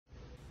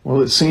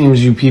Well, it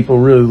seems you people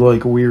really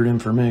like weird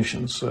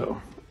information,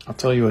 so I'll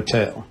tell you a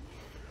tale.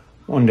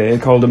 One day I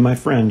called up my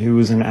friend who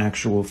was an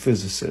actual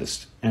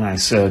physicist, and I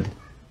said,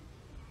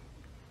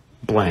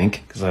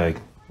 blank, because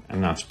I'm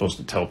not supposed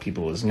to tell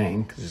people his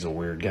name, because he's a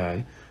weird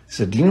guy. I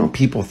said, do you know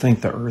people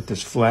think the earth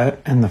is flat?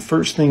 And the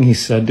first thing he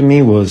said to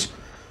me was,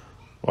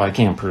 well, I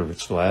can't prove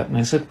it's flat. And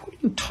I said, what are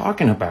you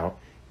talking about?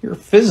 You're a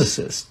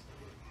physicist.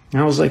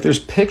 And I was like, there's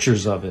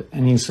pictures of it.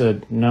 And he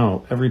said,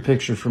 no, every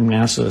picture from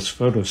NASA is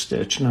photo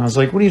stitched. And I was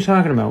like, what are you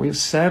talking about? We have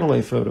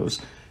satellite photos.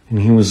 And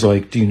he was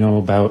like, do you know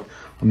about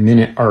a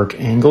minute arc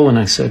angle? And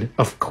I said,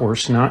 of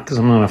course not, because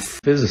I'm not a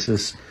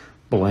physicist,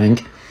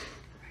 blank.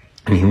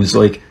 And he was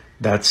like,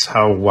 that's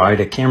how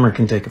wide a camera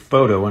can take a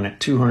photo. And at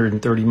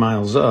 230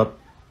 miles up,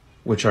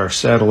 which our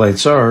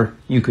satellites are,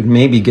 you could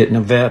maybe get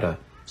Nevada.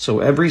 So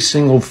every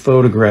single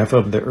photograph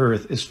of the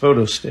Earth is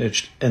photo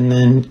stitched, and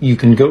then you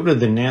can go to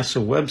the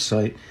NASA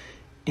website,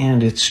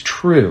 and it's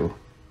true.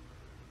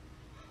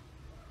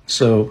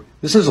 So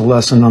this is a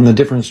lesson on the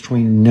difference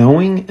between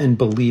knowing and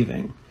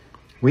believing.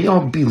 We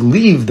all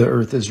believe the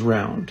Earth is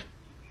round.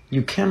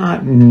 You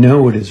cannot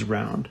know it is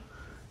round.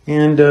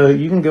 And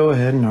you can go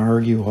ahead and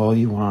argue all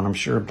you want. I'm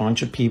sure a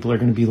bunch of people are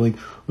going to be like,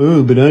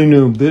 oh, but I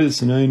know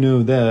this and I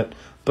know that.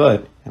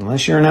 But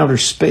unless you're in outer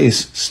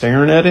space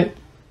staring at it,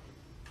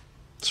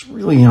 it's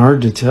really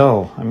hard to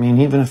tell. I mean,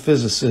 even a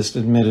physicist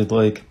admitted,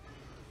 like,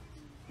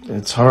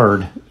 it's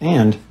hard.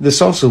 And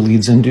this also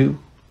leads into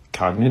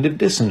cognitive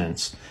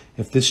dissonance.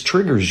 If this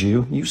triggers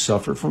you, you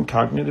suffer from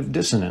cognitive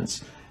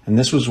dissonance. And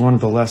this was one of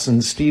the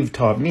lessons Steve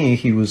taught me.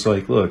 He was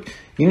like, look,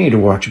 you need to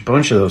watch a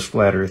bunch of those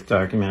flat earth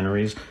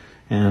documentaries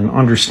and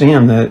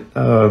understand that,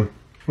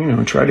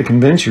 try to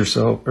convince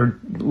yourself, or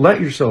let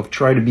yourself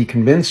try to be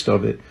convinced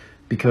of it.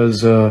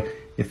 Because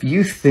if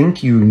you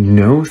think you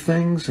know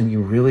things and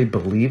you really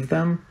believe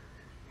them,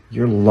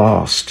 you're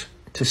lost.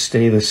 To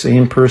stay the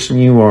same person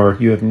you are,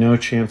 you have no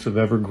chance of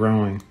ever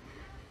growing.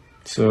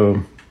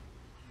 So,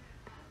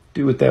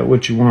 do with that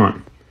what you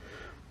want.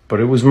 But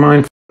it was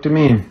mind to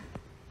me.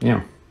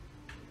 Yeah.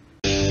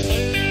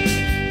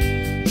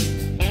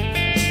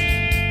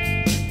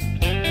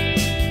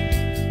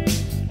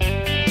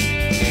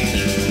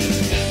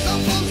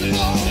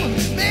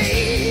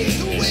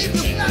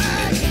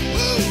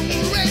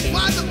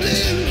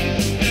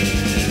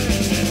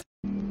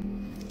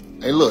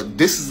 Hey, look,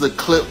 this is a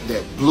clip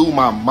that blew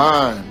my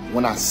mind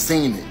when I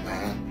seen it,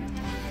 man.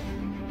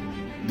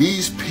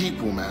 These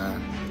people,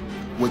 man,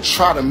 would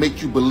try to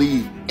make you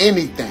believe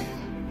anything.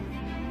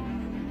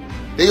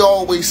 They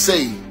always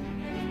say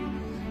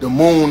the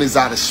moon is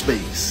out of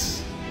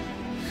space.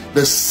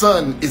 The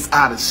sun is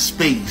out of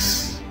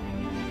space.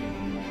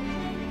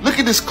 Look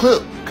at this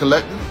clip,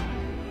 collective.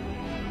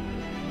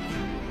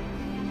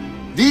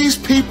 These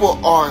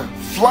people are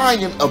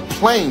flying a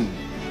plane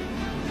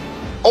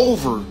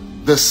over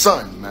the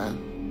sun, man.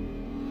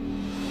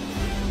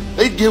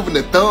 They giving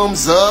the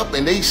thumbs up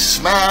and they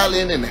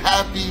smiling and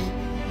happy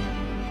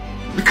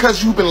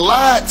because you've been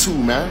lied to,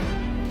 man.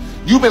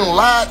 You've been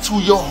lied to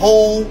your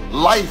whole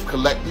life,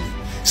 collective.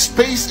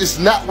 Space is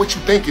not what you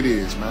think it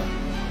is, man.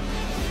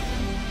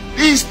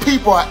 These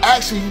people are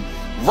actually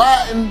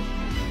riding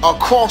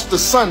across the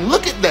sun.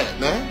 Look at that,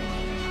 man.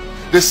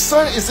 The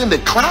sun is in the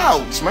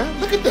clouds, man.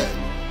 Look at that.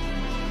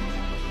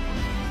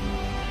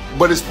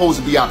 But it's supposed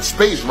to be out of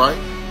space, right?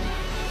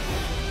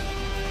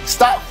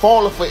 Stop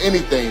falling for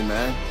anything,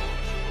 man.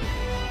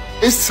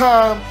 It's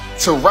time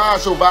to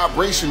rise your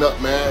vibration up,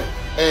 man,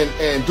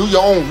 and do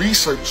your own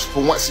research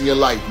for once in your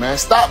life, man.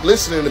 Stop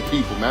listening to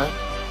people, man.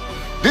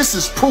 This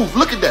is proof.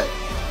 Look at that.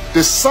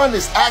 The sun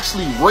is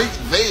actually right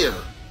there.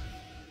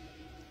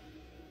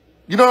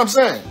 You know what I'm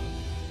saying?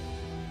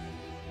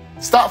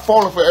 Stop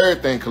falling for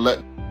everything,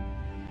 collect.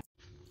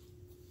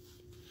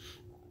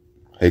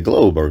 Hey,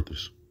 globe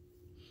earthers.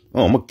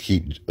 Oh, I'm going to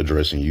keep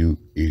addressing you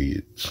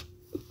idiots.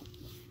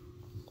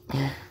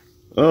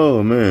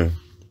 Oh, man.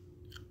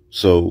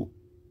 So,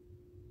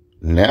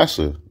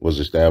 NASA was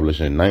established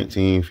in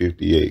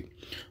 1958.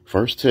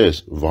 First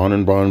test, von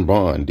and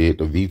Bon did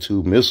the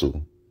V-2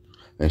 missile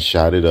and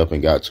shot it up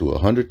and got to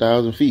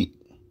 100,000 feet.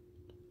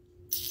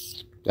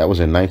 That was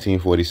in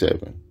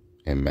 1947.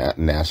 And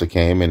NASA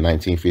came in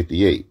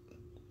 1958.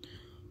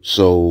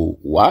 So,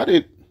 why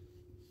did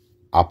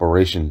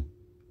Operation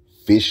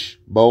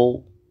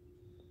Fishbowl,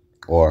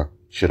 or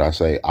should I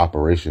say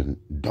Operation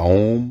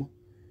Dome,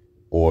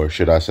 or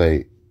should I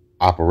say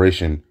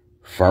Operation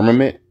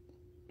Firmament?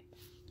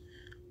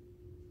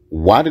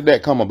 Why did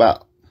that come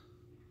about?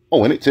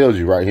 Oh, and it tells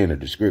you right here in the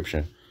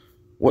description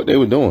what they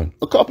were doing.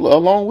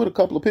 Along with a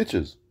couple of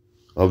pictures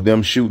of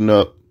them shooting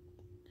up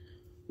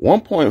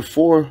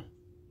 1.4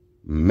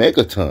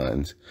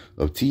 megatons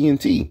of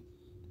TNT.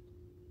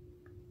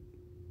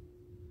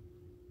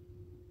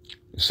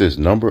 It says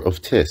number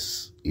of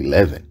tests,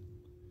 11.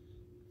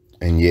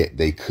 And yet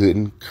they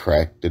couldn't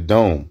crack the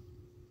dome.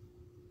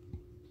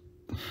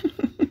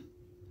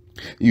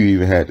 You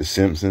even had the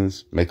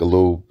Simpsons make a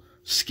little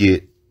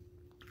skit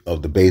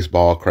of the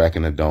baseball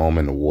cracking the dome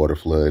and the water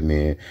flooding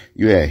in.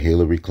 You had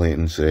Hillary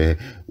Clinton say,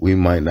 we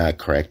might not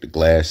crack the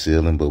glass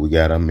ceiling, but we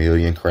got 1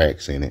 million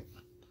cracks in it.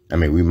 I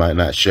mean, we might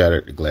not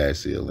shatter the glass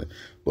ceiling,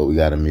 but we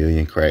got 1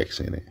 million cracks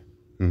in it.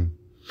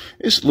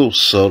 It's little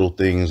subtle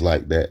things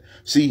like that.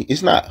 See,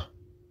 it's not,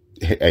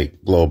 hey,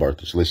 globe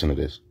earthers, listen to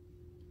this.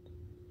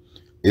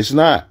 It's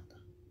not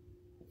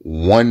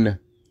one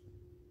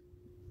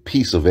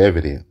piece of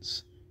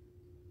evidence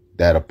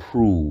that'll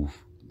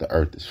prove the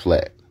earth is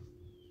flat.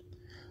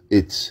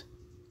 It's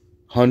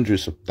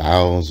hundreds of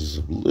thousands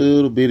of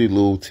little bitty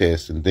little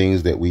tests and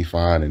things that we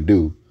find and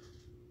do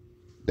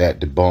that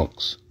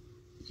debunks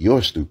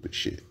your stupid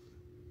shit.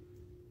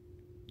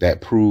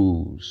 That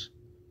proves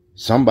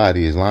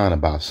somebody is lying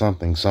about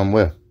something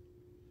somewhere.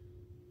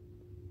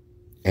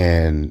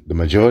 And the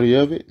majority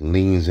of it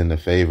leans in the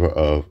favor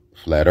of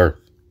flat earth.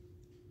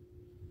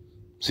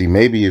 See,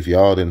 maybe if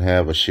y'all didn't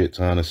have a shit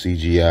ton of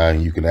CGI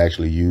and you can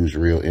actually use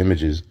real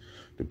images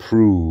to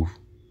prove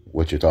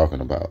what you're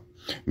talking about.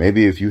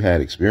 Maybe if you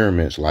had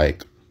experiments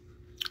like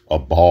a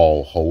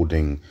ball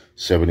holding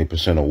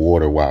 70% of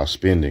water while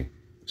spinning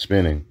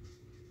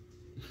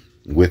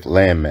with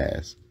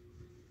landmass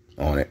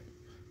on it,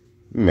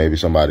 maybe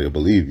somebody will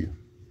believe you.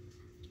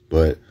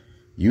 But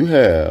you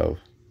have,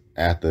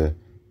 after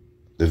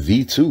the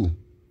V2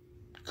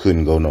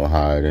 couldn't go no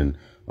higher than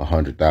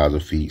 100,000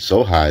 feet,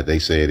 so high they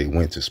said it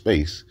went to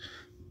space,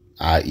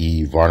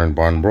 i.e. Wernher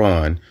von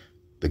Braun,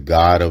 the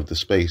god of the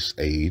space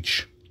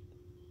age,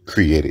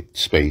 created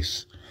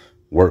space,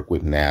 worked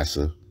with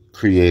NASA,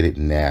 created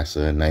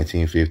NASA in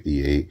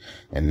 1958,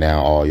 and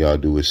now all y'all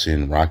do is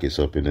send rockets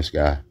up in the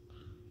sky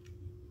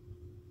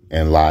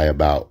and lie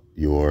about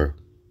your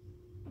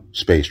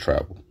space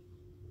travel.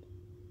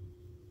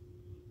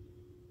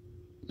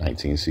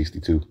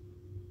 1962.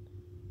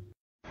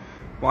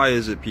 Why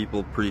is it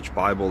people preach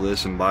Bible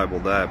this and Bible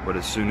that, but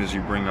as soon as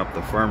you bring up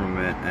the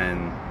firmament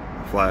and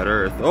flat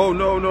earth, oh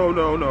no, no,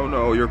 no, no,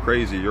 no, you're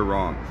crazy, you're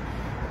wrong.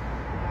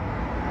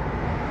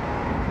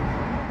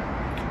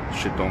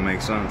 Shit don't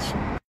make sense.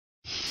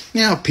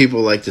 You know,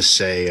 people like to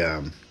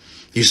say,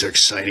 these are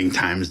exciting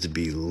times to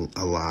be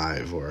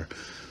alive, or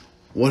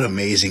what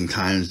amazing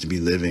times to be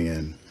living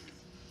in.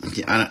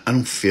 I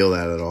don't feel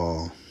that at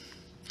all.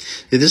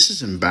 This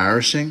is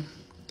embarrassing,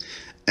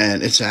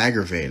 and it's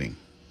aggravating.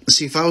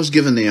 See, if I was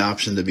given the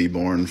option to be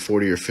born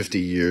 40 or 50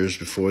 years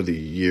before the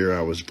year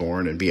I was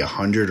born and be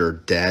 100 or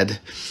dead,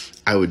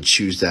 I would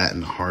choose that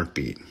in a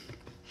heartbeat.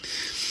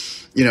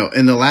 You know,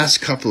 in the last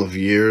couple of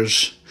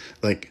years,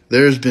 like,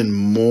 there's been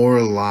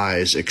more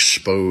lies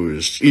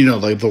exposed. You know,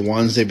 like the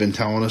ones they've been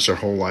telling us our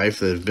whole life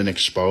that have been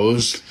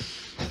exposed.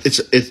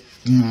 It's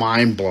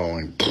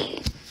mind-blowing.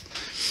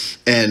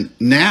 And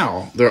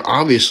now they're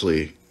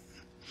obviously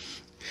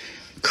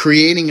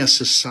creating a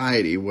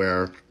society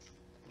where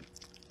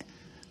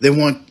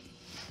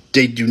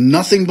they do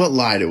nothing but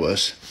lie to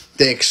us.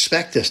 They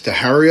expect us to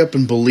hurry up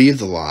and believe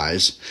the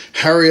lies,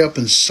 hurry up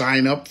and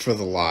sign up for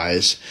the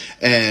lies.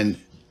 And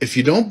if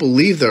you don't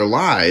believe their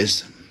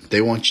lies, they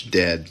want you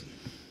dead.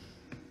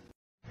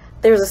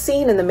 There's a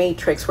scene in The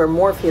Matrix where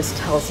Morpheus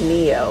tells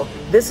Neo,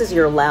 "This is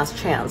your last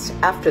chance.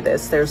 After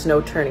this, there's no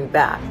turning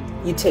back.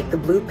 You take the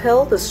blue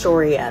pill, the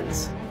story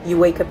ends. You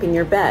wake up in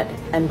your bed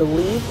and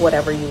believe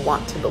whatever you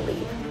want to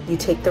believe. You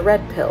take the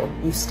red pill,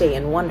 you stay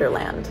in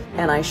Wonderland,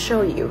 and I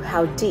show you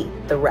how deep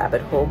the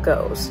rabbit hole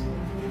goes.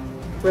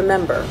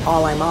 Remember,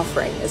 all I'm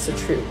offering is the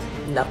truth,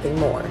 nothing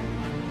more."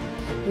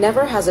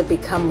 Never has it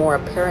become more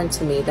apparent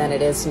to me than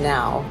it is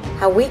now,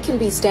 how we can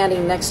be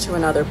standing next to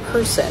another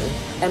person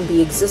and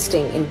be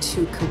existing in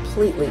two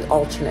completely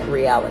alternate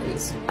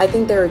realities. I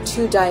think there are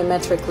two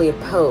diametrically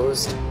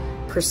opposed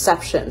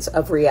perceptions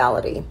of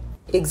reality,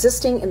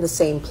 existing in the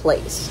same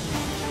place.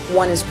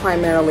 One is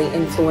primarily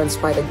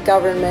influenced by the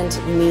government,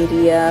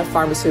 media,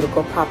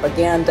 pharmaceutical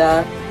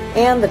propaganda,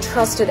 and the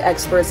trusted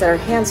experts that are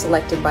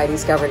hand-selected by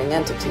these governing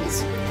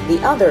entities. The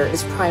other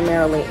is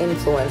primarily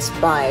influenced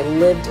by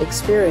lived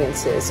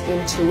experiences,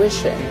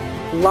 intuition,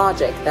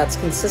 logic that's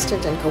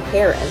consistent and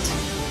coherent,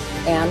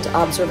 and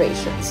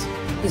observations.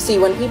 You see,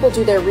 when people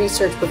do their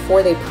research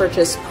before they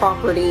purchase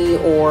property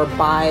or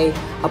buy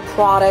a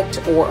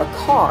product or a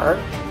car,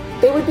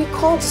 they would be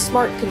called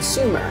smart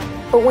consumer.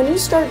 But when you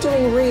start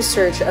doing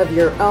research of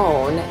your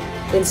own,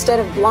 instead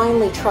of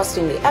blindly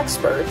trusting the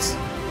experts,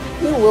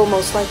 you will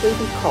most likely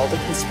be called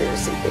a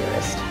conspiracy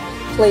theorist.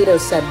 Plato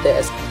said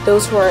this: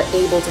 "Those who are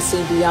able to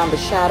see beyond the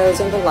shadows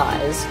and the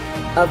lies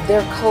of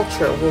their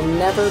culture will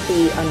never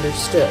be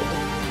understood,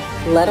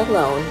 let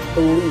alone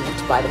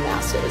believed by the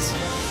masses."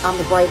 On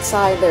the bright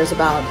side, there's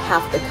about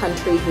half the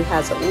country who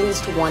has at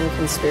least one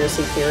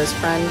conspiracy theorist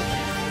friend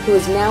who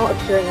is now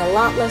appearing a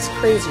lot less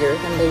crazier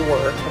than they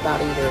were about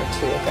a year or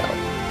two ago.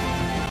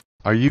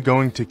 Are you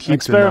going to keep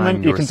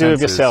experiment you can do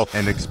with yourself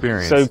and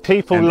experience? So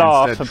people and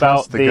laugh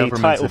about the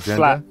title agenda?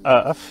 Flat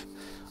Earth.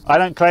 I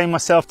don't claim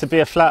myself to be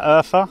a flat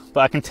earther,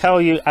 but I can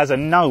tell you as a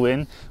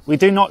knowing, we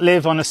do not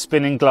live on a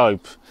spinning globe.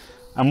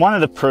 And one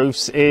of the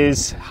proofs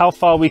is how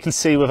far we can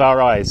see with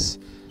our eyes.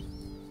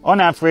 On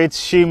average,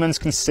 humans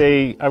can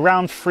see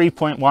around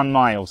 3.1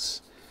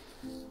 miles.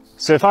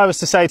 So if I was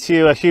to say to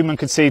you a human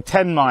could see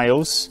 10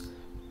 miles,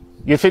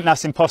 you'd think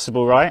that's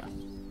impossible, right?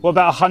 What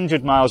about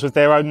 100 miles with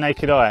their own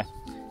naked eye?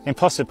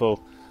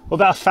 Impossible. What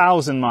about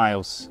 1,000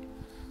 miles?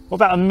 What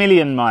about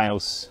 1,000,000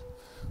 miles?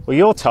 Well,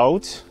 you're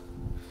told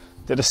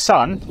that the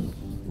sun,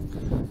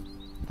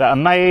 that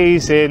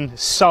amazing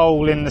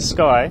soul in the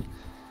sky,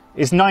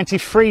 is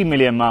 93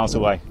 million miles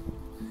away.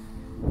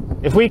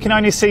 If we can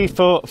only see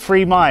for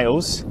 3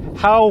 miles,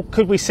 how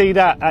could we see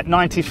that at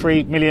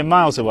 93 million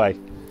miles away?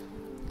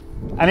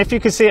 And if you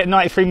could see it at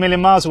 93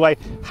 million miles away,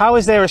 how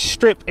is there a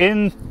strip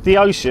in the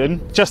ocean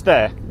just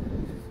there?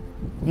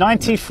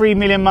 93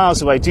 million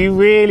miles away. Do you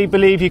really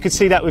believe you could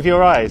see that with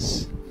your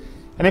eyes?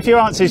 And if your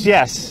answer is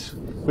yes,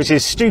 which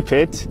is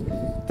stupid,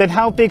 then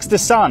how big's the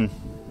sun?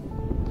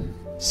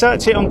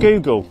 Search it on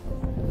Google.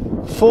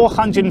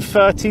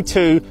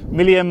 432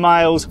 million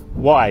miles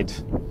wide.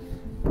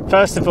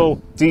 First of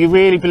all, do you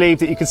really believe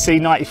that you could see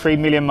 93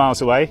 million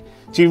miles away?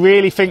 Do you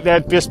really think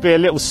there'd just be a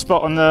little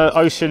spot on the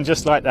ocean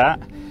just like that?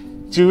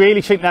 Do you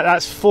really think that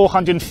that's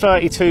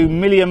 432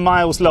 million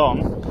miles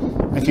long?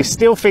 And if you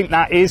still think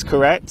that is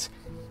correct,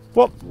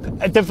 what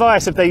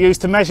device have they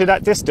used to measure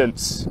that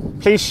distance?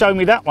 Please show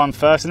me that one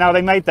first and how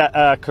they made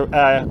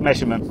that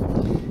measurement.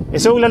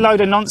 It's all a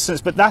load of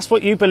nonsense, but that's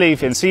what you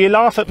believe in. So you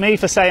laugh at me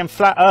for saying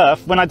flat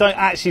earth when I don't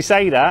actually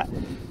say that.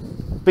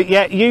 But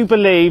yet you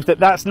believe that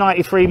that's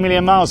 93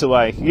 million miles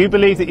away. You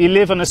believe that you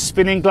live on a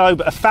spinning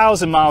globe at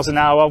 1,000 miles an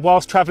hour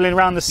whilst travelling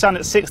around the sun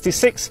at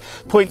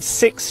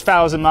 66.6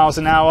 thousand miles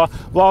an hour,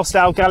 whilst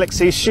our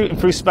galaxy is shooting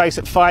through space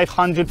at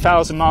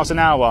 500,000 miles an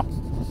hour.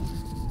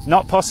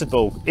 Not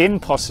possible.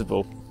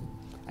 Impossible.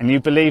 And you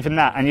believe in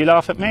that and you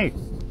laugh at me.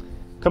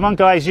 Come on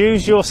guys,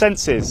 use your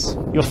senses.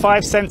 Your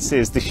 5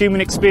 senses, the human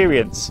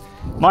experience.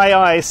 My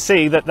eyes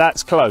see that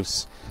that's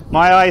close.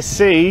 My eyes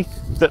see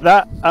that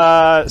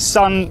that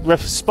sun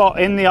spot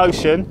in the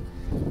ocean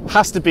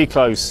has to be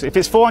close. If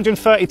it's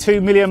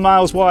 432 million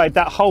miles wide,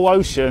 that whole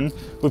ocean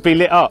would be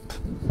lit up.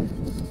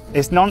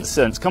 It's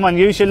nonsense. Come on,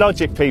 use your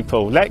logic,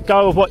 people. Let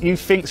go of what you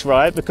think's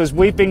right, because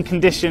we've been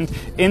conditioned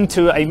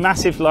into a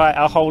massive lie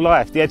our whole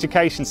life. The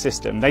education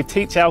system. They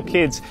teach our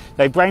kids,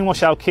 they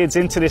brainwash our kids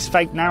into this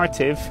fake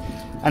narrative,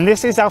 and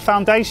this is our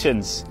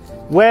foundations.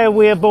 Where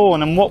we're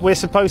born and what we're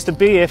supposed to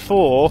be here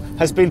for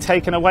has been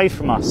taken away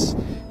from us.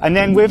 And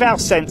then with our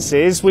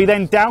senses, we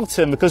then doubt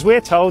them, because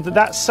we're told that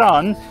that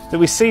sun that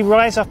we see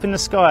rise up in the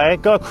sky,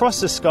 go across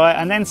the sky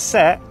and then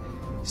set,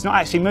 it's not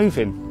actually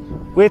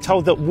moving. We're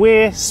told that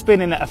we're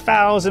spinning at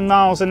 1,000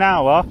 miles an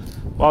hour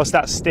whilst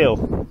that's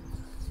still.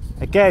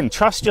 Again,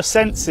 trust your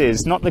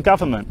senses, not the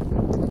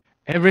government.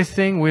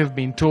 Everything we've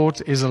been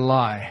taught is a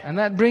lie. And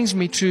that brings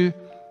me to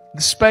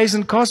the space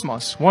and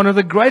cosmos, one of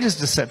the greatest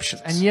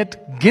deceptions, and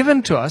yet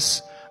given to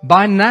us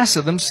by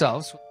NASA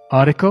themselves.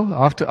 Article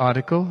after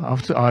article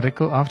after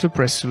article after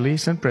press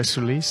release and press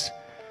release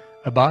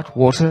about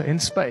water in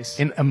space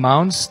in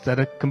amounts that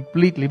are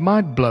completely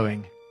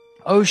mind-blowing.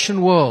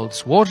 Ocean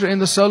worlds, water in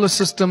the solar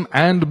system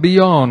and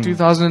beyond.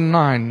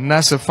 2009,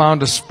 NASA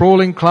found a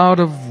sprawling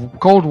cloud of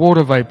cold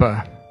water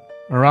vapor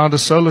around a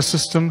solar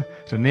system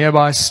to a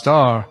nearby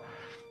star.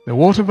 The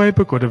water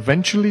vapor could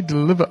eventually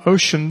deliver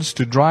oceans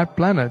to dry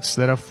planets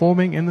that are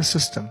forming in the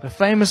system. The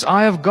famous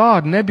Eye of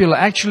God nebula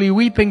actually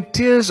weeping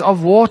tears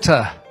of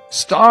water.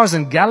 Stars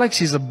and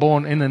galaxies are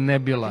born in a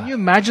nebula. Can you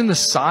imagine the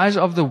size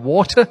of the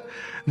water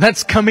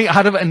that's coming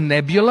out of a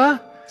nebula?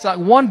 It's like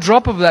one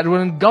drop of that would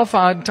engulf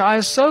our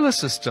entire solar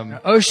system.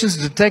 Oceans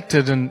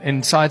detected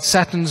inside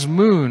Saturn's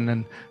moon,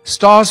 and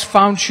stars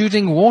found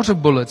shooting water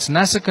bullets.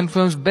 NASA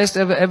confirms best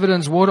ever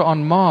evidence water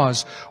on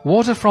Mars.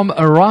 Water from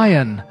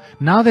Orion.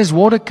 Now there's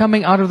water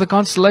coming out of the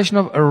constellation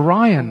of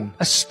Orion.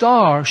 A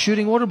star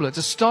shooting water bullets.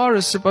 A star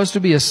is supposed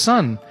to be a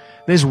sun.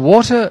 There's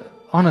water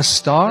on a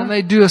star. And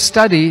they do a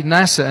study,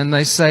 NASA, and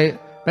they say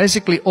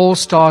basically all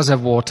stars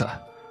have water.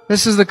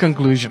 This is the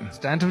conclusion.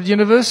 Stanford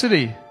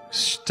University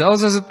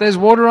tells us that there's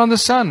water on the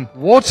sun.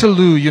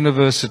 Waterloo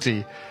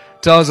University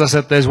tells us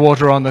that there's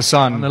water on the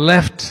sun. On the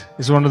left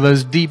is one of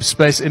those deep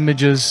space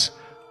images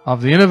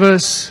of the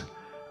universe.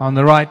 On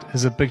the right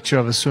is a picture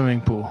of a swimming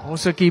pool.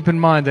 Also keep in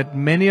mind that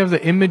many of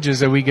the images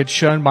that we get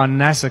shown by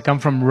NASA come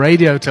from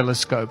radio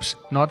telescopes,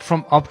 not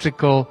from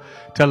optical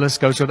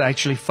telescopes that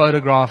actually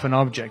photograph an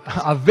object.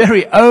 Our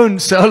very own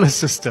solar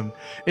system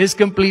is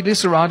completely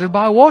surrounded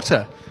by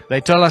water. They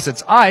tell us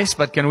it's ice,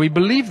 but can we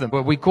believe them?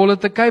 Well, we call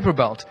it the Kuiper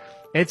Belt.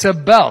 It's a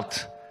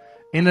belt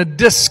in a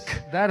disk.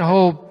 That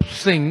whole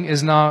thing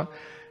is now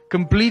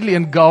completely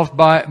engulfed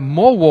by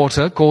more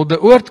water called the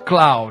Oort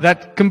cloud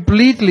that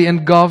completely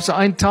engulfs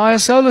our entire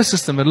solar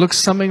system. It looks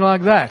something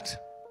like that.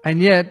 And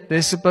yet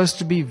there's supposed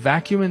to be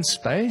vacuum in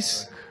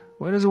space.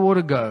 Where does the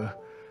water go?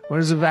 Where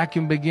does the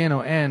vacuum begin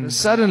or end?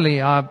 Suddenly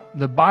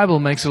the Bible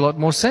makes a lot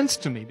more sense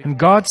to me. And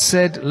God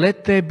said,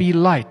 let there be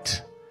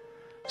light.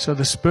 So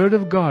the Spirit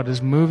of God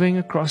is moving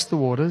across the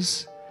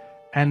waters,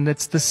 and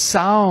it's the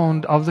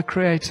sound of the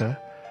Creator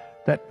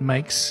that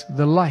makes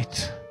the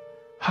light.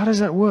 How does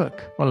that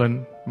work? Well,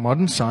 in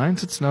modern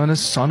science, it's known as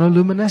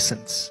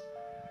sonoluminescence.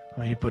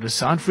 When you put a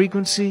sound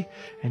frequency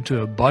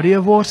into a body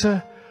of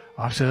water,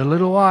 after a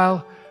little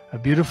while, a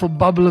beautiful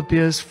bubble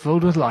appears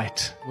filled with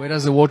light. Where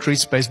does the watery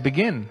space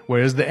begin?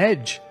 Where is the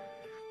edge?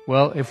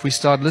 Well, if we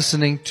start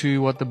listening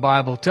to what the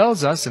Bible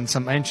tells us in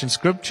some ancient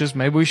scriptures,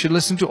 maybe we should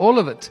listen to all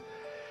of it.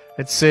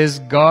 It says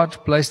God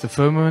placed the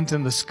firmament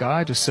in the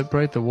sky to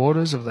separate the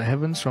waters of the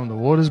heavens from the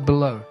waters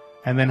below.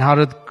 And then how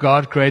did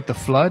God create the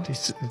flood?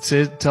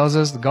 It tells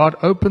us God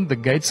opened the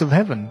gates of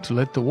heaven to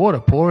let the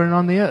water pour in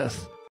on the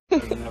earth.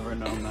 I've never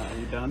known that. Are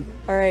you done?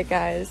 Alright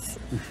guys,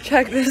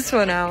 check this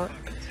one out.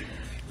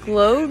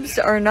 Globes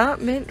are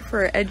not meant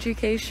for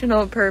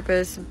educational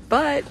purpose,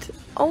 but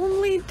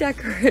only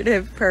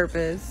decorative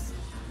purpose.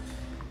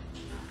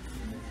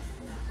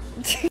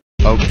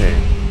 Okay,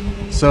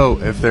 so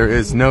if there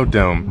is no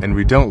dome and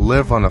we don't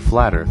live on a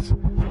flat earth,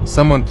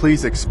 someone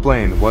please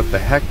explain what the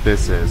heck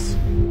this is.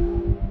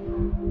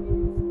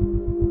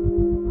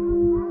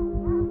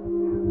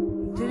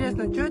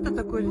 Интересно, что это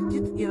такое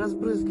летит и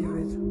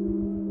разбрызгивает?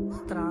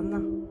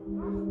 Странно.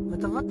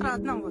 Это в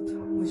Отрадном вот.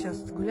 Мы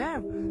сейчас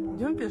гуляем,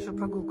 идем пешую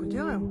прогулку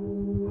делаем.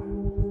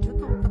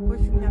 Что-то вот такой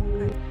фигня.